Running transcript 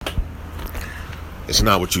It's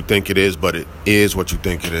not what you think it is, but it is what you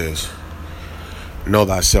think it is. Know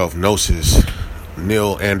thyself, gnosis.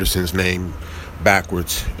 Neil Anderson's name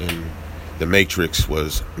backwards in The Matrix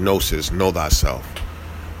was gnosis, know thyself.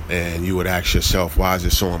 And you would ask yourself, why is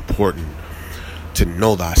it so important to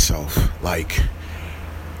know thyself? Like,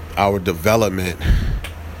 our development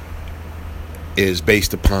is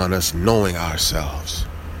based upon us knowing ourselves,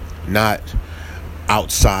 not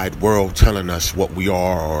outside world telling us what we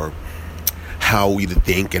are or how we to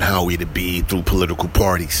think and how we to be through political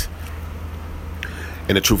parties.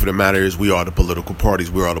 And the truth of the matter is, we are the political parties.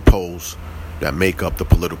 We are the poles that make up the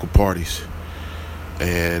political parties.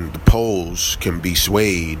 And the poles can be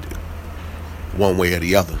swayed one way or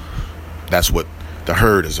the other. That's what the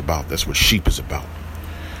herd is about. That's what sheep is about.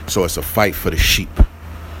 So it's a fight for the sheep.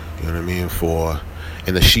 You know what I mean?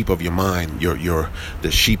 And the sheep of your mind,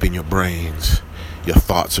 the sheep in your brains. Your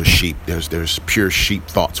thoughts are sheep. There's pure sheep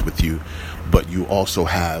thoughts with you, but you also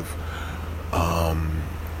have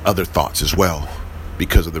other thoughts as well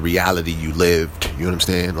because of the reality you lived. You know what I'm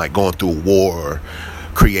saying? Like going through a war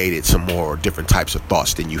created some more different types of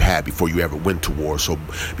thoughts than you had before you ever went to war. So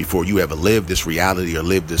before you ever lived this reality or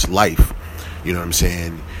lived this life, you know what I'm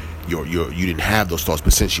saying? You didn't have those thoughts,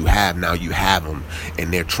 but since you have, now you have them,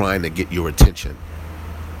 and they're trying to get your attention.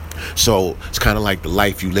 So it's kind of like the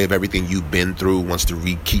life you live, everything you've been through wants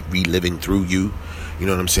to keep reliving through you. You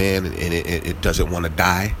know what I'm saying? And it doesn't want to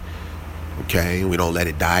die. Okay, we don't let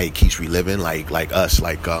it die. It keeps reliving, like us,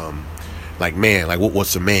 like man, like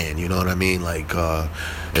what's a man? You know what I mean? Like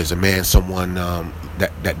is a man someone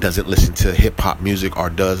that doesn't listen to hip hop music or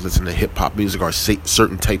does listen to hip hop music or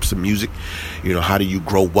certain types of music? You know, how do you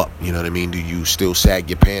grow up? You know what I mean? Do you still sag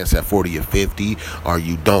your pants at 40 or 50, or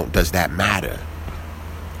you don't? Does that matter?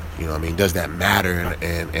 You know what I mean? Does that matter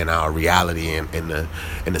in our reality and in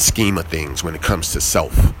the scheme of things when it comes to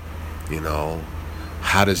self? You know,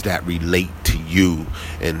 how does that relate to you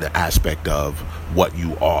in the aspect of what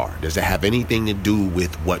you are? Does it have anything to do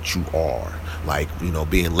with what you are? Like, you know,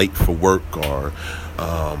 being late for work or,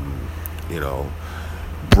 you know,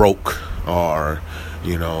 broke or,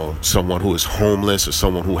 you know, someone who is homeless or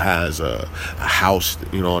someone who has a house,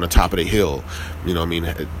 you know, on the top of the hill. You know what I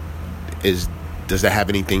mean? Does that have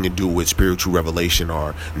anything to do with spiritual revelation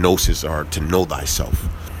or gnosis or to know thyself?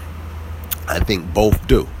 I think both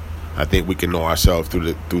do. I think we can know ourselves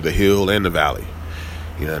through the hill and the valley.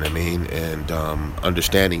 You know what I mean? And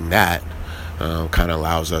understanding that kind of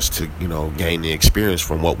allows us to, you know, gain the experience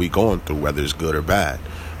from what we're going through, whether it's good or bad.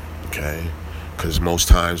 Okay? Because most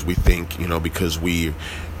times we think, you know, because we're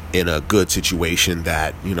in a good situation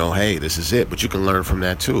that, you know, hey, this is it. But you can learn from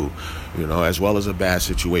that too, you know, as well as a bad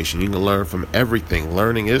situation. You can learn from everything.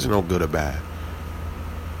 Learning is no good or bad.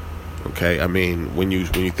 Okay? I mean, when you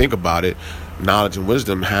think about it, knowledge and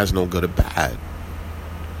wisdom has no good or bad.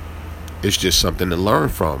 It's just something to learn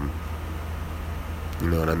from. You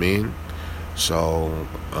know what I mean? So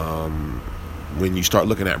when you start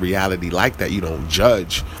looking at reality like that, you don't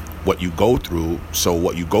judge what you go through, so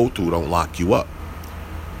what you go through don't lock you up.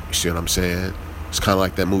 You see what I'm saying? It's kind of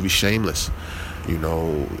like that movie Shameless. You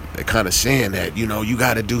know, they're kind of saying that, you know, you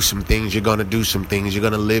got to do some things. You're going to do some things. You're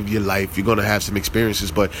going to live your life. You're going to have some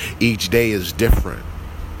experiences, but each day is different.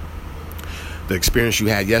 The experience you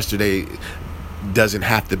had yesterday doesn't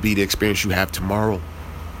have to be the experience you have tomorrow.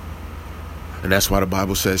 And that's why the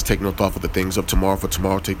Bible says, take no thought for the things of tomorrow, for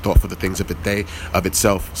tomorrow take thought for the things of the day of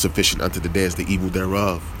itself. Sufficient unto the day is the evil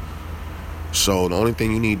thereof. So the only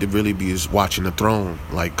thing you need to really be is watching the throne,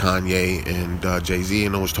 like Kanye and Jay-Z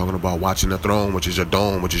and those talking about watching the throne, which is your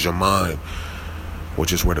dome, which is your mind,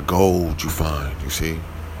 which is where the gold you find, you see.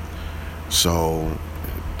 So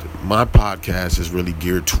my podcast is really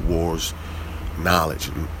geared towards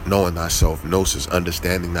knowledge, knowing thyself, gnosis,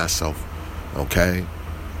 understanding thyself, okay?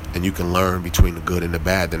 And you can learn between the good and the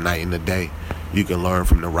bad, the night and the day. You can learn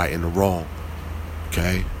from the right and the wrong,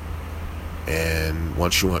 okay? And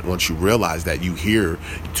once you realize that you here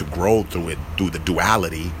to grow through it, through the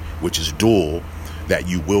duality, which is dual, that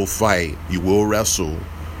you will fight, you will wrestle,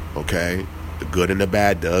 okay? The good and the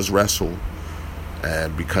bad does wrestle,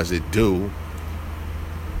 and because it do,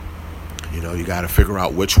 you know, you got to figure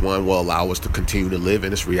out which one will allow us to continue to live in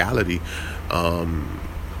this reality,